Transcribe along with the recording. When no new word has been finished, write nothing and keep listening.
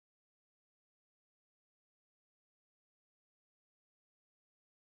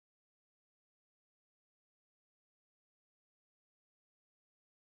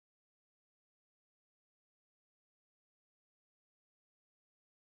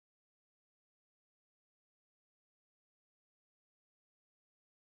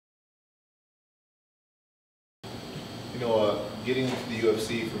Getting into the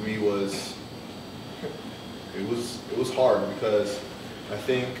UFC for me was it was hard because I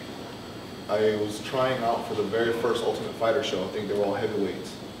think I was trying out for the very first Ultimate Fighter show. I think they were all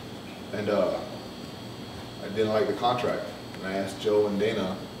heavyweights, and I didn't like the contract. And I asked Joe and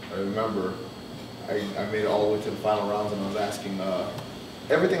Dana. I remember I made it all the way to the final rounds, and I was asking,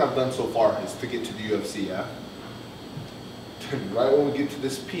 everything I've done so far is to get to the UFC. Yeah. Right when we get to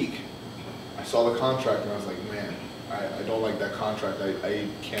this peak, I saw the contract and I was like, man, I don't like that contract. I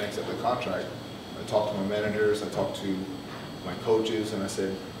can't accept the contract. I talked to my managers, I talked to my coaches, and I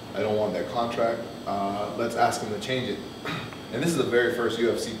said, I don't want that contract. Let's ask him to change it. And this is the very first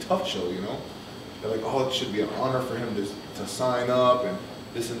UFC tough show, you know? They're like, oh, it should be an honor for him to sign up and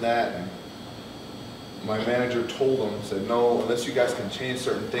this and that. And my manager told him, said, no, unless you guys can change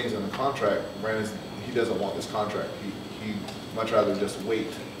certain things in the contract, Brandon, he doesn't want this contract. He'd much rather just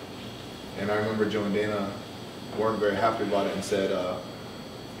wait. And I remember Joe and Dana weren't very happy about it and said,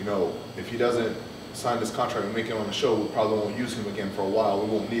 you know, if he doesn't sign this contract and make it on the show, we probably won't use him again for a while. We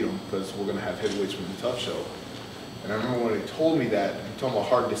won't need him because we're going to have heavyweights from the tough show. And I remember when they told me that, and talking about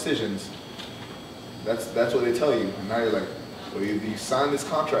hard decisions, that's what they tell you. And now you're like, well, either you sign this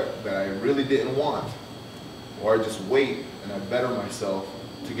contract that I really didn't want, or I just wait and I better myself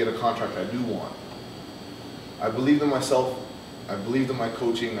to get a contract I do want. I believed in myself, I believed in my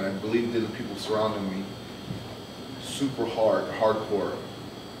coaching, and I believed in the people surrounding me super hardcore.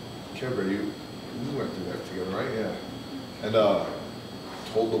 Kevin, you went through that together, right? Yeah. And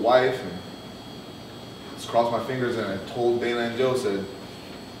told the wife, and just crossed my fingers, and I told Dana and Joe, said,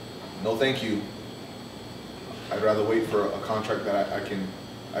 no thank you. I'd rather wait for a contract that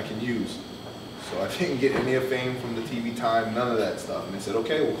I can use. So I didn't get any of fame from the TV time, none of that stuff. And they said,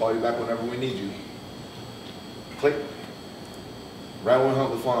 okay, we'll call you back whenever we need you. Click. Right when I hung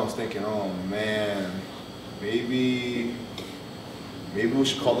up the phone, I was thinking, oh man, maybe we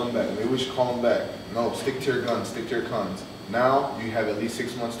should call them back. Maybe we should call them back. No, stick to your guns, stick to your guns. Now you have at least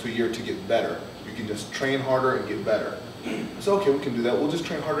 6 months to a year to get better. You can just train harder and get better. I said, okay, we can do that. We'll just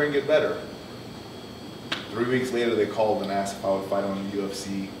train harder and get better. 3 weeks later, they called and asked if I would fight on the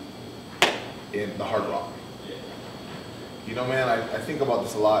UFC in the Hard Rock. You know, man, I think about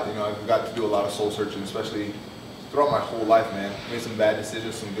this a lot. You know, I've got to do a lot of soul searching, especially throughout my whole life, man. Made some bad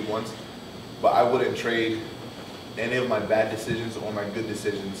decisions, some good ones. But I wouldn't trade any of my bad decisions or my good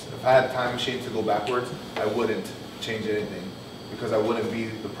decisions. If I had a time machine to go backwards, I wouldn't change anything, because I wouldn't be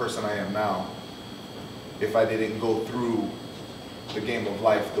the person I am now if I didn't go through the game of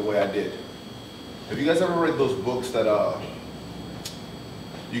life the way I did. Have you guys ever read those books that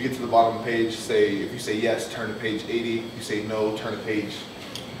you get to the bottom of the page, say, if you say yes, turn to page 80, if you say no, turn to page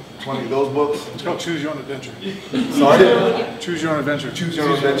 20, those books? It's called Choose Your Own Adventure. Sorry? Choose Your Own Adventure. Choose Your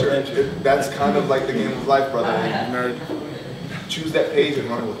Own Adventure. That's kind of like the game of life, brother. Nerd. Choose that page and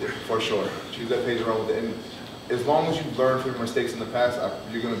run with it, for sure. Choose that page and run with it. And as long as you've learned from your mistakes in the past,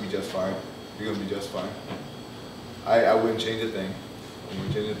 you're going to be just fine. You're going to be just fine. I wouldn't change a thing. I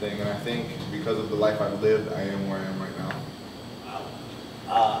wouldn't change a thing. And I think because of the life I've lived, I am where I am right now.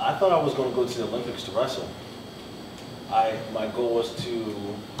 I thought I was going to go to the Olympics to wrestle. My goal was to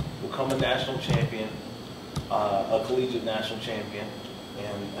become a national champion, a collegiate national champion,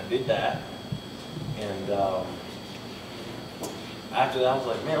 and I did that. And after that, I was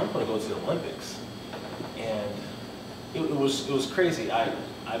like, man, I'm going to go to the Olympics. And it was crazy.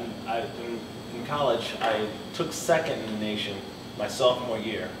 In college, I took second in the nation my sophomore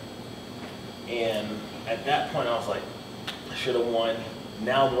year, and at that point, I was like, I should have won.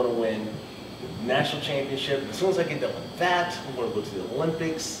 Now I'm going to win national championship. As soon as I get done with that, I'm going to go to the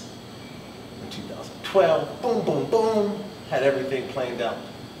Olympics in 2012. Boom, boom, boom. Had everything planned out.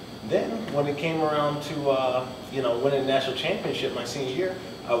 Then, when it came around to winning the national championship my senior year,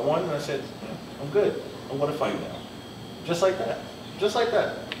 I won, and I said, I'm good. I'm going to fight now. Just like that. Just like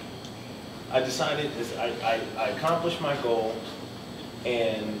that. I decided, I accomplished my goal,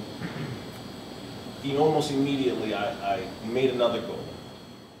 and almost immediately I made another goal.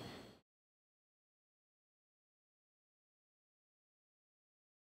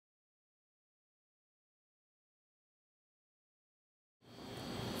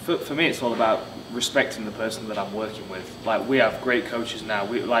 For me, it's all about respecting the person that I'm working with. Like, we have great coaches now.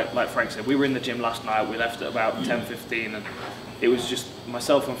 Like Frank said, we were in the gym last night. We left at about 10:15, and it was just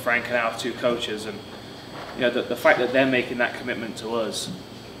myself and Frank and our two coaches. And you know, the fact that they're making that commitment to us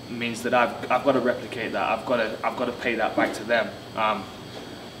means that I've got to replicate that. I've got to pay that back to them.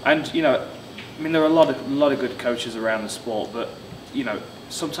 And you know, I mean, there are a lot of good coaches around the sport, but you know,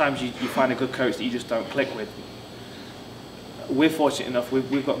 sometimes you find a good coach that you just don't click with. we're fortunate enough,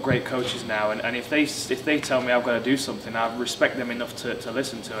 we've got great coaches now, and if they tell me I've got to do something, I respect them enough to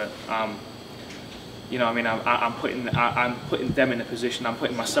listen to it. You know, I mean, I'm putting them in a position, I'm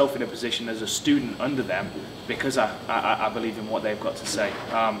putting myself in a position as a student under them, because I believe in what they've got to say.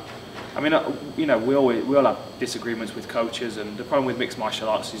 I mean, you know, we all have disagreements with coaches, and the problem with mixed martial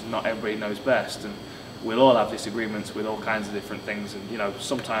arts is not everybody knows best, and we'll all have disagreements with all kinds of different things, and you know,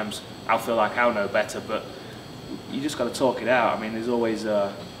 sometimes I'll feel like I'll know better, but you just got to talk it out. I mean, there's always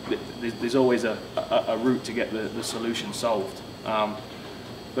a route to get the solution solved.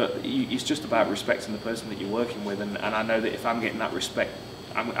 But it's just about respecting the person that you're working with, and I know that if I'm getting that respect,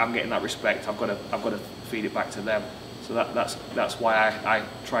 I'm getting that respect. I've got to feed it back to them. So that's why I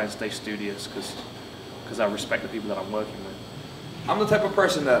try and stay studious, because I respect the people that I'm working with. I'm the type of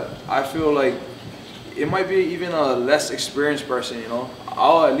person that I feel like it might be even a less experienced person, you know.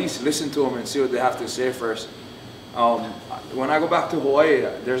 I'll at least listen to them and see what they have to say first. When I go back to Hawaii,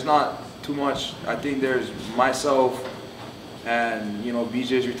 there's not too much. I think there's myself, and you know,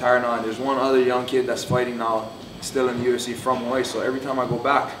 BJ's retired now, and there's one other young kid that's fighting now, still in the UFC from Hawaii. So every time I go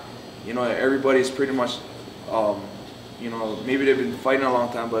back, you know, everybody's pretty much, you know, maybe they've been fighting a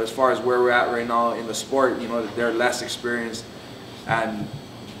long time, but as far as where we're at right now in the sport, you know, they're less experienced, and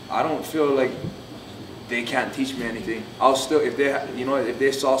I don't feel like they can't teach me anything. I'll still, if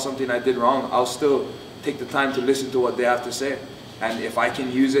they saw something I did wrong, I'll still take the time to listen to what they have to say. And if I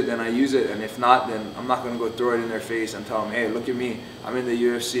can use it, then I use it. And if not, then I'm not going to go throw it in their face and tell them, hey, look at me. I'm in the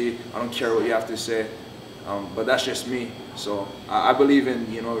UFC. I don't care what you have to say. But that's just me. So I believe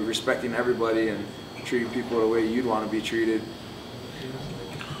in, you know, respecting everybody and treating people the way you'd want to be treated.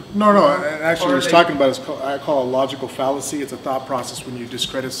 No, and actually what I was talking about is I call a logical fallacy. It's a thought process when you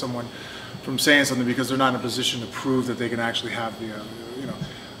discredit someone from saying something because they're not in a position to prove that they can actually have the,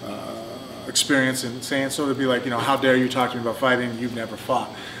 experience in saying so. It'd be like, you know, how dare you talk to me about fighting? You've never fought.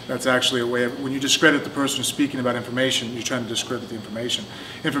 That's actually a way of, when you discredit the person who's speaking about information, you're trying to discredit the information.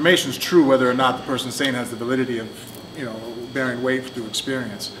 Information is true whether or not the person saying has the validity of, you know, bearing weight through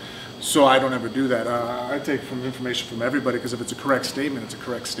experience. So I don't ever do that. I take information from everybody, because if it's a correct statement, it's a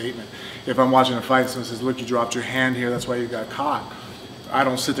correct statement. If I'm watching a fight and someone says, look, you dropped your hand here, that's why you got caught, I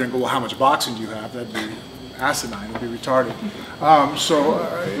don't sit there and go, well, how much boxing do you have? That'd be asinine, it'd be retarded.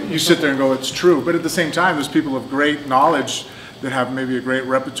 You sit there and go, it's true. But at the same time, there's people of great knowledge that have maybe a great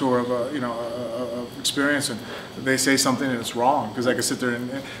repertoire of, of experience, and they say something and it's wrong. Because I can sit there and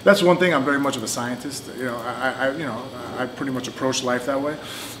that's one thing. I'm very much of a scientist. You know, I pretty much approach life that way.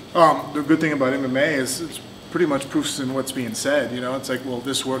 The good thing about MMA is it's pretty much proofs in what's being said. You know, it's like, well,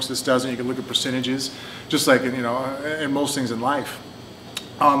 this works, this doesn't. You can look at percentages, just like in most things in life.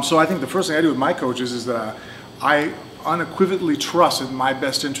 So I think the first thing I do with my coaches is that I unequivocally trust that my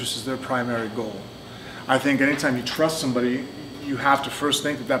best interest is their primary goal. I think anytime you trust somebody, you have to first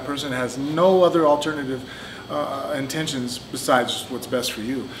think that that person has no other alternative intentions besides what's best for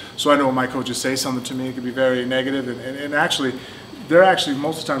you. So I know when my coaches say something to me, it can be very negative, and actually, they're actually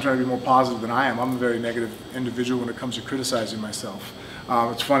most of the time trying to be more positive than I am. I'm a very negative individual when it comes to criticizing myself.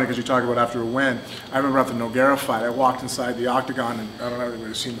 It's funny because you talk about after a win. I remember after the Nogueira fight, I walked inside the octagon, and I don't know if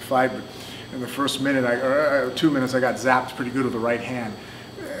anybody's seen the fight, but in the first minute, or 2 minutes, I got zapped pretty good with the right hand.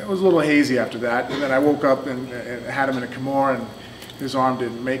 It was a little hazy after that, and then I woke up and had him in a Kimura, and his arm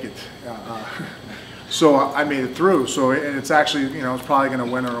didn't make it. So I made it through. So it's actually, you know, it's probably going to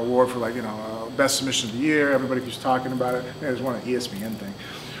win an award for, like, you know, best submission of the year. Everybody keeps talking about it. It was one an ESPN thing.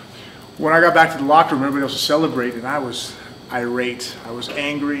 When I got back to the locker room, everybody else was celebrating, and I was irate. I was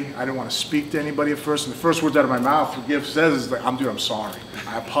angry. I didn't want to speak to anybody at first. And the first words out of my mouth, Giff says, is like, I'm sorry.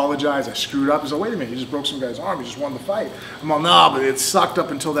 I apologize. I screwed up. He's like, wait a minute, you just broke some guy's arm. You just won the fight. I'm like, no, but it sucked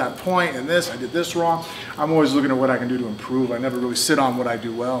up until that point, and I did this wrong. I'm always looking at what I can do to improve. I never really sit on what I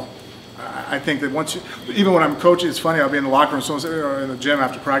do well. I think that once you, even when I'm coaching, it's funny, I'll be in the locker room, someone say, or in the gym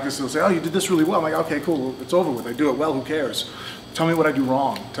after practice, they'll say, oh, you did this really well. I'm like, okay, cool, it's over with. I do it well, who cares? Tell me what I do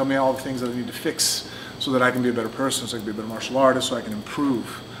wrong. Tell me all the things that I need to fix so that I can be a better person, so I can be a better martial artist, so I can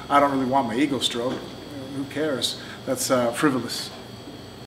improve. I don't really want my ego stroked. Who cares? That's frivolous.